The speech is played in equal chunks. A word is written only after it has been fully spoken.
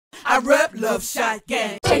I rep love shot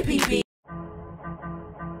gang. JPB.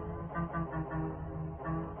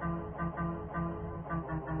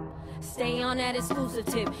 Stay on that exclusive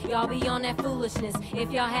tip. Y'all be on that foolishness.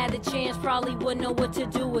 If y'all had the chance, probably wouldn't know what to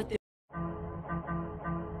do with it.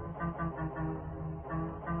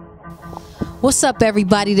 What's up,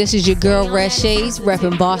 everybody? This is your girl Red Shaydez,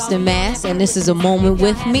 repping Boston, Mass, and this is a moment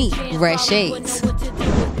with me, Red Shaydez.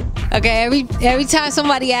 Okay, every time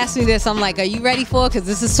somebody asks me this, I'm like, "Are you ready for it?" Because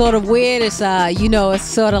this is sort of weird. It's you know, it's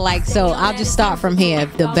sort of like, so I'll just start from here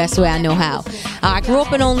the best way I know how. I grew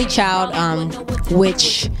up an only child,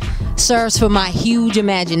 which serves for my huge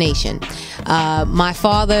imagination. My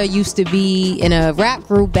father used to be in a rap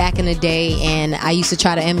group back in the day, and I used to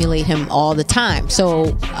try to emulate him all the time.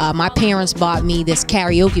 So my parents bought me this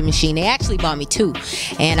karaoke machine. They actually bought me two,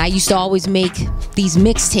 and I used to always make these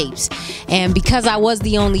mixtapes. And because I was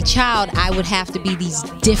the only child, I would have to be these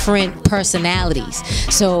different personalities.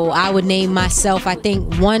 So I would name myself, I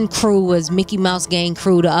think one crew was Mickey Mouse Gang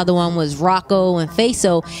Crew, the other one was Rocco and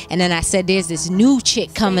Faso, and then I said there's this new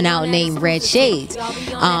chick coming out named Red Shaydez.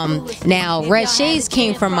 Now Red Shaydez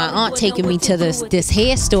came from my aunt taking me to this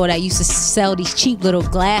hair store that used to sell these cheap little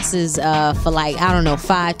glasses for like, I don't know,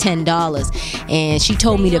 $5, $10, and she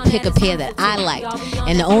told me to pick a pair that I liked,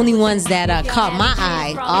 and the only ones that caught my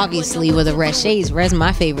eye obviously were the Red Shaydez. Red's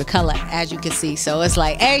my favorite color, as you can see, so it's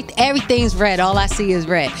like everything's red, all I see is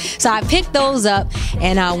red. So I picked those up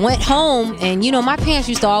and I went home, and you know, my parents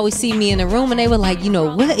used to always see me in the room and they were like, you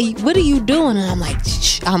know, what are you doing? And I'm like,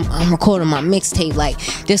 shh, I'm recording my mixtape, like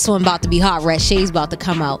this one about to be hot, Red Shaydez about to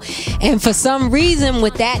come out. And for some reason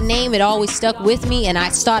with that name, it always stuck with me, and I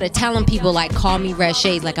started telling people like, call me Red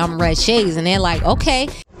Shaydez, like I'm Red Shaydez, and they're like, okay.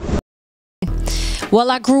 Well,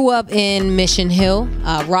 I grew up in Mission Hill,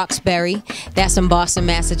 Roxbury. That's in Boston,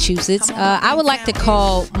 Massachusetts. I would like to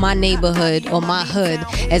call my neighborhood, or my hood,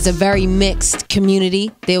 as a very mixed community.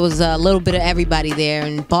 There was a little bit of everybody there,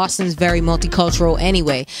 and Boston's very multicultural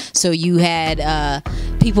anyway. So you had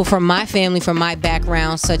people from my family, from my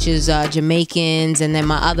background, such as Jamaicans, and then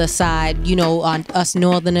my other side, you know, on us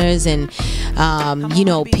Northerners, and you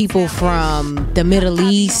know, people from the Middle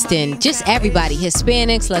East, and just everybody,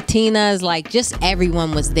 Hispanics, Latinas, like just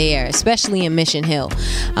everyone was there, especially in Mission Hill.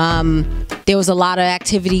 There was a lot of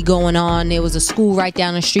activity going on. There was a school right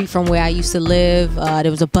down the street from where I used to live.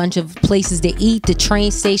 There was a bunch of places to eat, the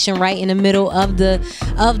train station right in the middle of the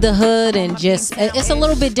hood, and just, it's a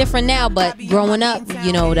little bit different now, but growing up,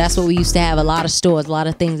 you know, that's what we used to have, a lot of stores, a lot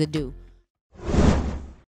of things to do.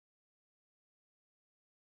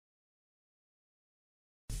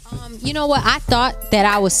 You know what? I thought that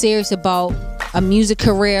I was serious about a music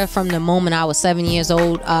career from the moment I was 7 years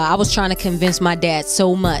old. I was trying to convince my dad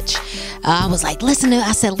so much. I was like, listen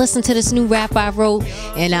to this new rap I wrote,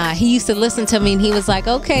 and he used to listen to me, and he was like,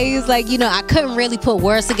 okay. He was like, you know, I couldn't really put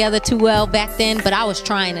words together too well back then, but I was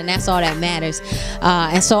trying, and that's all that matters.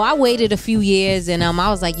 And so I waited a few years, and I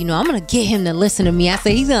was like, you know, I'm gonna get him to listen to me. I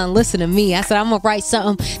said, he's gonna listen to me. I said, I'm gonna write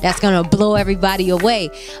something that's gonna blow everybody away.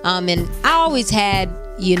 And I always had,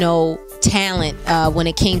 you know, talent when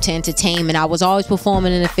it came to entertainment. I was always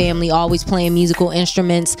performing in the family, always playing musical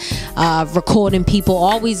instruments, recording people,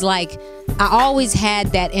 always like, I always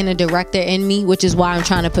had that inner director in me, which is why I'm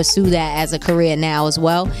trying to pursue that as a career now as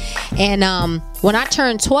well. And when I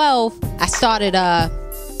turned 12, I started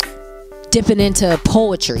dipping into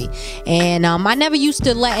poetry, and I never used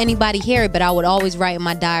to let anybody hear it, but I would always write in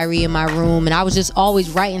my diary in my room, and I was just always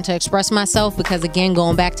writing to express myself, because again,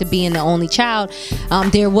 going back to being the only child,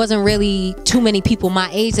 there wasn't really too many people my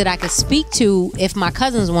age that I could speak to if my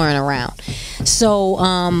cousins weren't around. So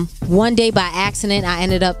one day by accident, I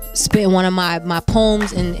ended up spitting one of my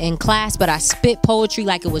poems in class, but I spit poetry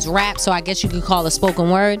like it was rap, so I guess you could call it spoken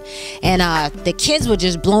word, and the kids were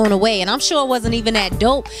just blown away, and I'm sure it wasn't even that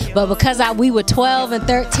dope, but because we were 12 and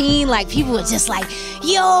 13, like people were just like,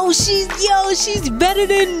 yo, she's better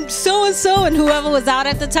than so and so, and whoever was out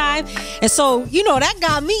at the time. And so, you know, that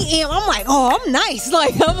got me in. I'm like, oh, I'm nice.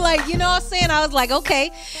 Like, I'm like, you know what I'm saying? I was like,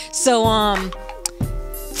 okay. So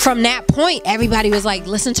from that point, everybody was like,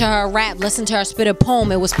 listen to her rap, listen to her spit a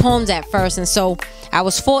poem. It was poems at first. And so I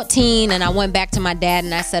was 14, and I went back to my dad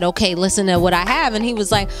and I said, okay, listen to what I have. And he was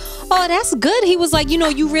like, oh, that's good. He was like, you know,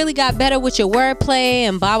 you really got better with your wordplay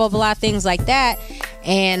and blah, blah, blah, things like that.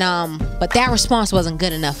 And but that response wasn't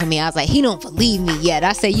good enough for me. I was like, he don't believe me yet.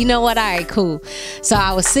 I said, you know what, all right, cool. So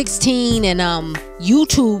I was 16, and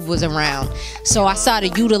YouTube was around, so I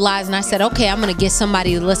started utilizing. I said, okay, I'm gonna get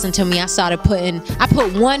somebody to listen to me. I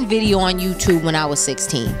put one video on YouTube when I was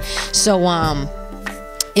 16. So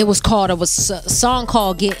it was a song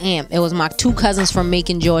called Get Amped. It was my two cousins from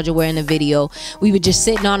Macon, Georgia were in the video. We were just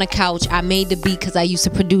sitting on a couch. I made the beat because I used to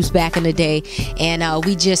produce back in the day, and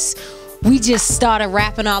we just started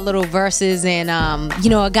rapping our little verses, and you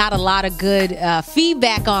know, it got a lot of good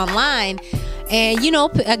feedback online. And you know,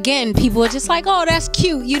 again, people were just like, oh, that's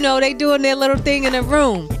cute, you know, they doing their little thing in the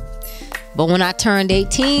room. But when I turned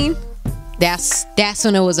 18, that's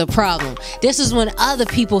when it was a problem. This is when other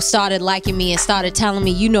people started liking me and started telling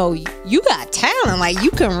me, you know, you got talent, like you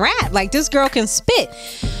can rap, like this girl can spit.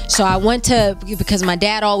 So I went to, because my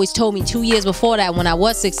dad always told me 2 years before that, when I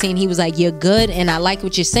was 16, he was like, you're good and I like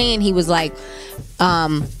what you're saying. He was like,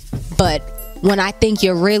 but when I think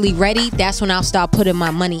you're really ready, that's when I'll start putting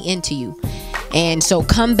my money into you. And so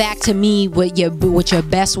come back to me with your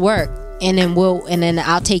best work, and then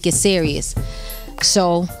I'll take it serious.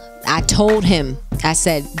 So I told him, I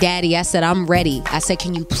said, Daddy, I said, I'm ready. I said,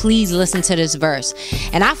 can you please listen to this verse?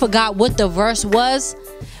 And I forgot what the verse was,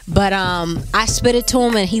 but I spit it to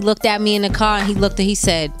him, and he looked at me in the car, and he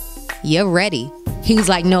said, you're ready. He was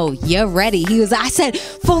like, no, you're ready. I said,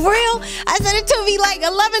 for real? I said, it took me like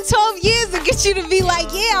 11, 12 years to get you to be like,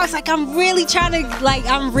 yeah. I was like, I'm really trying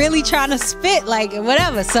to spit, like,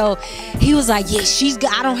 whatever. So he was like, yeah,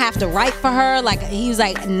 I don't have to write for her. Like, he was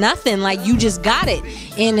like, nothing, like, you just got it.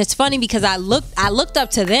 And it's funny because I looked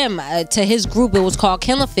up to them, to his group. It was called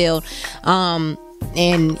Killerfield.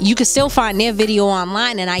 And you can still find their video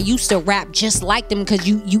online, and I used to rap just like them, because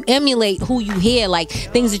you emulate who you hear, like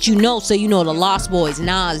things that you know. So you know the Lost Boys,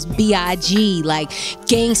 Nas, B.I.G., like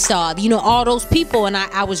Gangstar, you know, all those people, and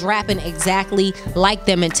I was rapping exactly like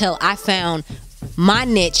them until I found my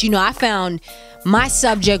niche. You know, I found my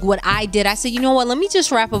subject, what I did. I said, you know what, let me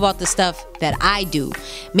just rap about the stuff that I do.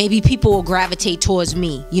 Maybe people will gravitate towards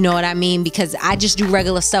me, you know what I mean, because I just do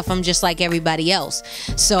regular stuff. I'm just like everybody else.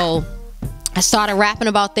 So I started rapping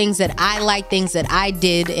about things that I like, things that I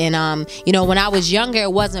did. And you know, when I was younger,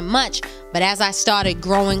 it wasn't much, but as I started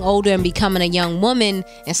growing older and becoming a young woman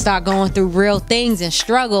and start going through real things and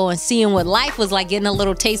struggle and seeing what life was like, getting a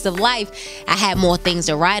little taste of life, I had more things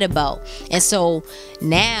to write about. And so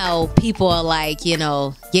now people are like, you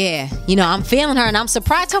know, yeah, you know, I'm feeling her, and I'm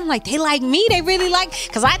surprised. I'm like, they like me, they really like,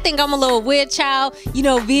 because I think I'm a little weird child, you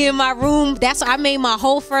know, be in my room. That's why I made my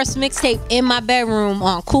whole first mixtape in my bedroom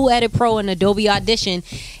on Cool Edit Pro and Adobe Audition.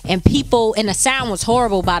 And people, and the sound was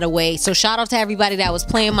horrible, by the way, so shout out to everybody that was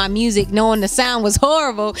playing my music knowing the sound was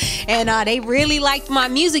horrible, and they really liked my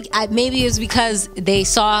music. Maybe it was because they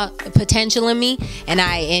saw potential in me,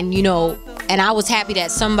 and you know, and I was happy that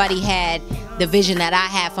somebody had the vision that I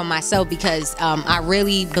had for myself, because I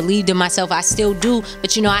really believed in myself. I still do,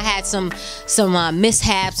 but you know, I had some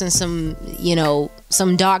mishaps and some, you know,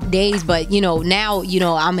 some dark days, but you know, now, you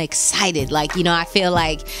know, I'm excited. Like, you know, I feel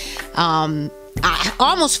like I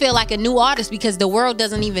almost feel like a new artist, because the world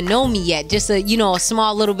doesn't even know me yet, just a, you know, a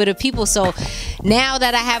small little bit of people. So now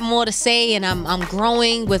that I have more to say, and I'm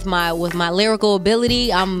growing with my lyrical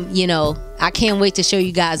ability, you know, I can't wait to show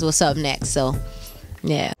you guys what's up next. So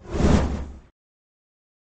yeah.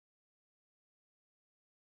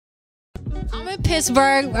 I'm in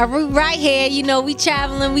Pittsburgh, right here. You know, we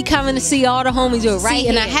traveling, we coming to see all the homies. We're right,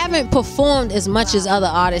 and I haven't performed as much as other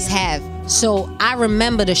artists have. So I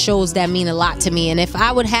remember the shows that mean a lot to me. And if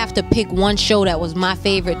I would have to pick one show that was my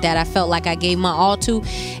favorite, that I felt like I gave my all to,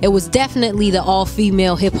 it was definitely the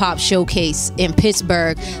all-female hip-hop showcase in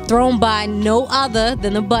Pittsburgh, thrown by no other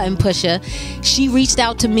than the Button Pusher. She reached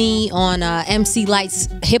out to me on MC Light's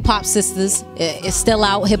Hip Hop Sisters. It's still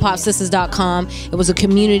out, hiphopsisters.com. It was a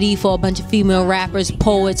community for a bunch of female rappers,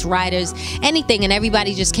 poets, writers, anything, and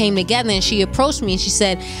everybody just came together. And she approached me and she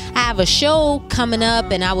said, I have a show coming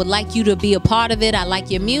up and I would like you to be a part of it. I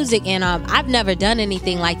like your music, and I've never done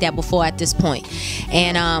anything like that before at this point.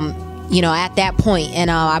 And you know, at that point,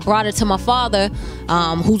 and I brought it to my father,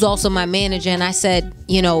 who's also my manager, and I said,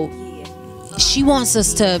 you know, she wants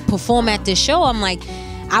us to perform at this show. I'm like,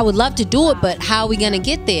 I would love to do it, but how are we gonna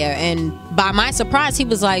get there? And by my surprise, he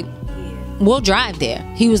was like, we'll drive there.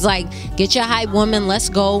 He was like, get your hype woman, let's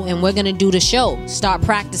go, and we're gonna do the show. Start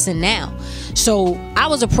practicing now. So I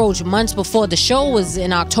was approached months before. The show was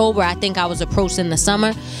in October. I think I was approached in the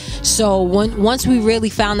summer. So once we really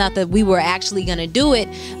found out that we were actually gonna do it,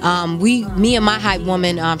 me and my hype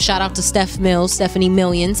woman, shout out to Stephanie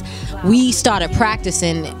Millions, we started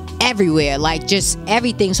practicing everywhere, like just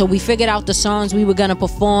everything. So we figured out the songs we were gonna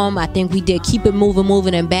perform. I think we did Keep It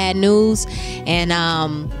Moving, and Bad News, and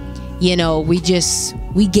you know, we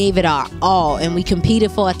gave it our all, and we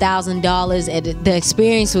competed for $1,000, and the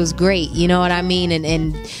experience was great, you know what I mean?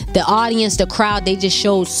 And the audience, the crowd, they just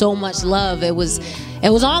showed so much love. It was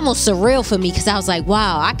almost surreal for me, because I was like,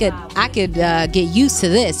 wow, I could get used to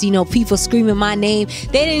this, you know, people screaming my name.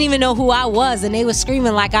 They didn't even know who I was, and they were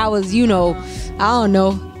screaming like I was, you know, I don't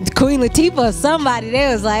know, Queen Latifah or somebody.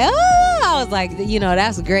 They was like, oh, I was like, you know,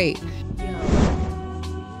 that's great.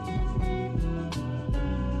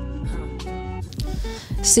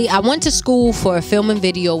 See, I went to school for film and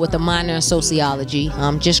video with a minor in sociology.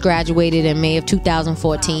 Just graduated in May of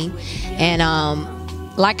 2014,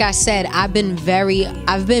 and like I said, I've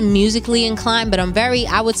been musically inclined, but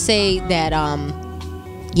I would say that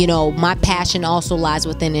you know, my passion also lies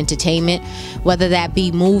within entertainment, whether that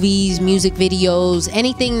be movies, music videos,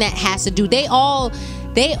 anything that has to do. They all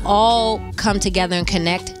come together and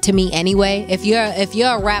connect to me anyway. If you're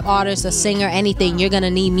a rap artist, a singer, anything, you're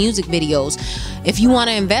gonna need music videos. If you want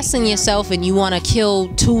to invest in yourself and you want to kill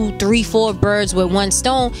 2, 3, 4 birds with one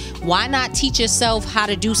stone, why not teach yourself how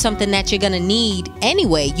to do something that you're gonna need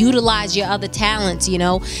anyway? Utilize your other talents, you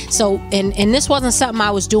know. So and this wasn't something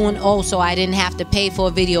I was doing so I didn't have to pay for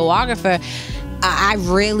a videographer. I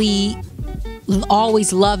really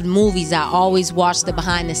always loved movies. I always watched the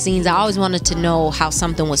behind the scenes. I always wanted to know how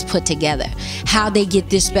something was put together, how they get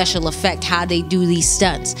this special effect, how they do these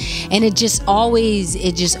stunts. And it just always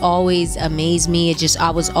amazed me.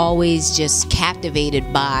 I was always just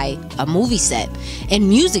captivated by a movie set and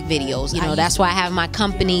music videos. You know, that's why I have my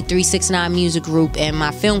company, 369 Music Group, and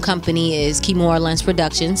my film company is Kimura Lens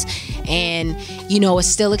Productions. And you know, it's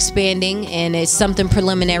still expanding, and it's something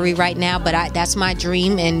preliminary right now, but that's my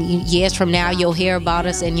dream, and years from now you'll hear about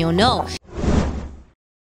us and you'll know.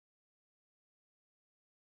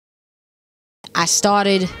 I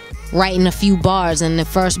started writing a few bars, and the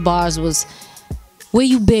first bars was, "Where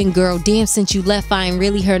you been, girl? Damn, since you left, I ain't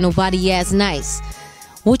really heard nobody as nice.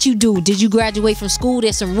 What you do? Did you graduate from school?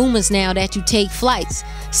 There's some rumors now that you take flights."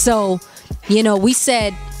 So, you know,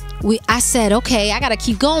 I said, okay, I gotta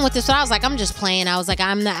keep going with this. So I was like, I'm just playing. I was like,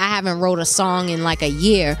 I haven't wrote a song in like a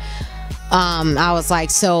year. I was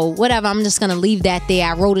like, so whatever, I'm just gonna leave that there.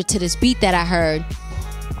 I wrote it to this beat that I heard.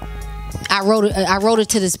 I wrote it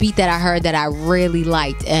to this beat that I heard that I really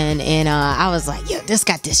liked, and I was like, yo, this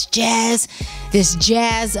got this jazz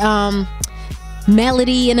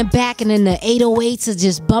melody in the back, and then the 808s are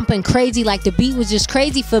just bumping crazy. Like, the beat was just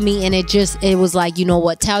crazy for me, and it was like, you know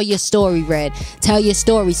what, tell your story, Red, tell your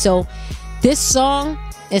story. So this song,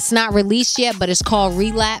 it's not released yet, but it's called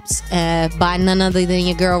Relapse, by none other than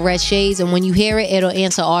your girl Red Shaydez. And when you hear it, it'll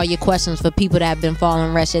answer all your questions for people that have been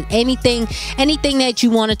following Red Shaydez. Anything that you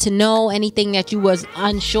wanted to know, anything that you was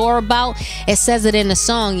unsure about, it says it in the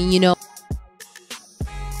song. And you know,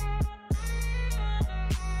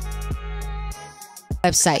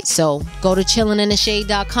 website. So go to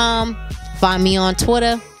chillingintheshade.com. Find me on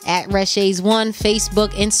Twitter at Red Shaydez1,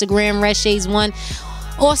 Facebook, Instagram, Red Shaydez1,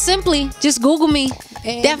 or simply just Google me.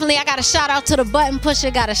 And definitely, I got a shout out to the button pusher.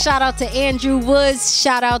 Got a shout out to Andrew Woods.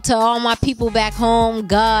 Shout out to all my people back home,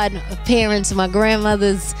 godparents, my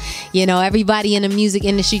grandmothers, you know, everybody in the music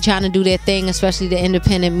industry trying to do their thing, especially the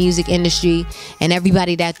independent music industry, and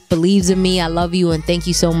everybody that believes in me. I love you and thank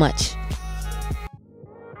you so much.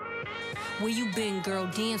 Where you been, girl?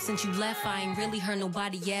 Damn, since you left, I ain't really heard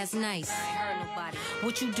nobody as nice. I ain't heard nobody.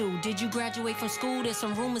 What you do? Did you graduate from school? There's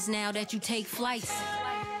some rumors now that you take flights.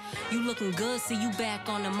 You looking good, see you back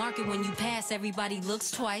on the market. When you pass, everybody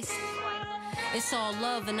looks twice. It's all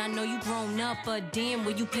love, and I know you grown up, but damn,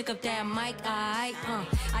 will you pick up that mic? I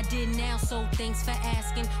did now, so thanks for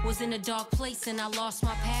asking. Was in a dark place and I lost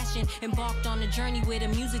my passion. Embarked on a journey where the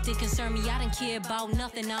music didn't concern me. I didn't care about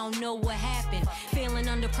nothing, I don't know what happened. Feeling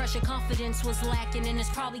under pressure, confidence was lacking, and it's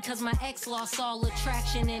probably cause my ex lost all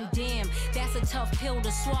attraction. And damn, that's a tough pill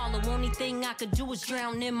to swallow. Only thing I could do is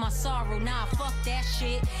drown in my sorrow. Nah, fuck that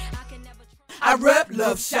shit. I can never. I rep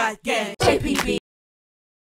Love Shot Gang. JPB.